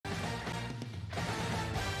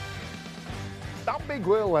I'm Big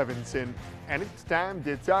Will Levinson, and it's time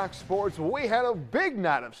to talk sports. We had a big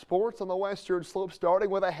night of sports on the Western Slope, starting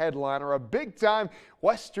with a headliner, a big-time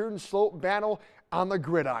Western Slope battle on the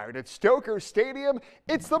gridiron. At Stoker Stadium,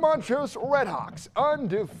 it's the Montrose Redhawks,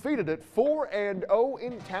 undefeated at 4-0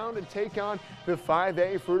 in town to take on the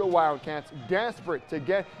 5A Fruita Wildcats, desperate to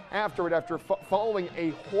get after it after following a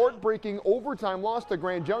heartbreaking overtime loss to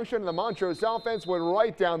Grand Junction. The Montrose offense went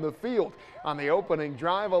right down the field. On the opening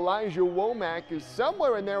drive, Elijah Womack is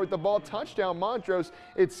somewhere in there with the ball. Touchdown Montrose.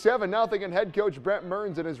 It's 7-0, and head coach Brett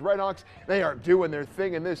Mearns and his Redhawks, they are doing their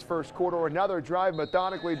thing in this first quarter. Another drive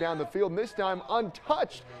methodically down the field, and this time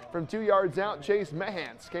untouched from 2 yards out. Chase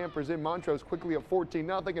Mahan scampers in. Montrose quickly at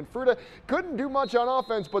 14-0, and Fruita couldn't do much on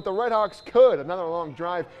offense, but the Redhawks could. Another long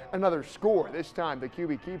drive, another score. This time the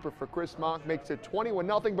QB keeper for Chris Mock makes it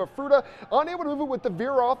 21-0, but Fruita unable to move it with the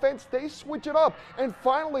Veer offense. They switch it up and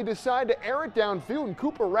finally decide to air it downfield, and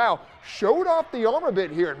Cooper Rao showed off the arm a bit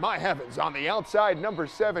here. And my heavens, on the outside, number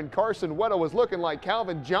 7 Carson Weddle was looking like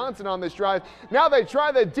Calvin Johnson on this drive. Now they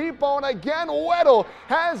try the deep ball, and again Weddle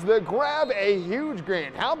has the grab. A huge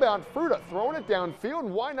gain. How about Fruita throwing it downfield?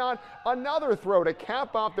 And why not another throw to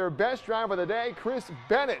cap off their best drive of the day? Chris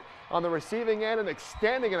Bennett on the receiving end and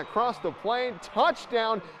extending it across the plane.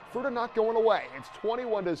 Touchdown. Fruita not going away. It's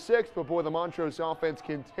 21-6, but boy, the Montrose offense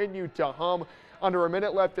continued to hum. Under a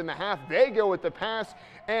minute left in the half, they go with the pass,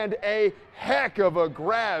 and a heck of a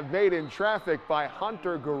grab made in traffic by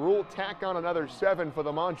Hunter Garul. Tack on another 7 for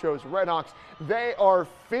the Montrose Redhawks. They are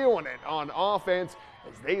feeling it on offense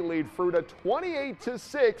as they lead Fruita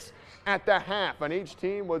 28-6 at the half, and each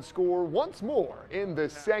team would score once more in the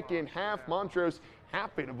second half. Montrose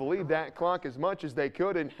happy to bleed that clock as much as they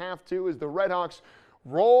could in half two as the Redhawks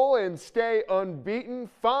roll and stay unbeaten.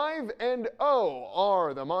 5-0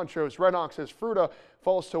 are the Montrose Redhawks as Fruita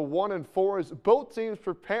falls to 1-4 as both teams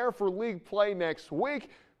prepare for league play next week.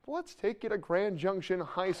 Let's take it to Grand Junction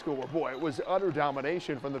High School, where, boy, it was utter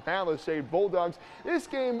domination from the Palisade Bulldogs. This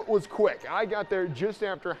game was quick. I got there just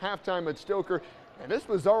after halftime at Stoker, and this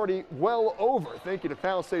was already well over. Thank you to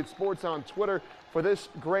Palisade Sports on Twitter for this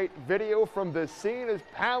great video from the scene as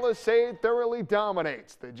Palisade thoroughly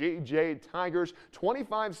dominates the GJ Tigers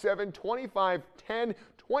 25-7, 25-10,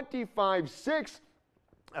 25-6.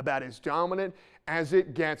 About as dominant as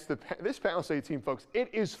it gets. This Palisade team, folks, it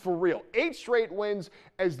is for real. 8 straight wins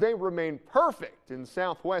as they remain perfect in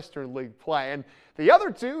Southwestern League play. And the other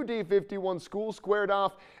two D51 schools squared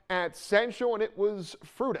off at Central, and it was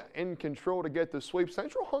Fruita in control to get the sweep.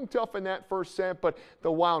 Central hung tough in that first set, but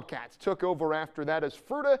the Wildcats took over after that as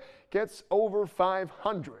Fruita gets over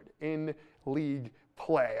 500 in league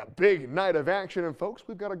play. A big night of action, and folks,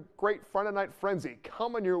 we've got a great Friday night frenzy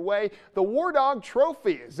coming your way. The War Dog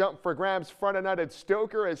Trophy is up for grabs Friday night at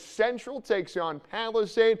Stoker as Central takes on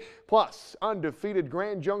Palisade. Plus, undefeated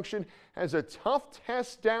Grand Junction has a tough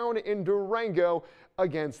test down in Durango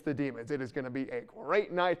against the Demons. It is going to be a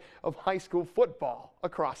great night of high school football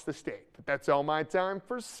across the state. But that's all my time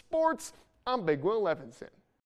for sports. I'm Big Will Levinson.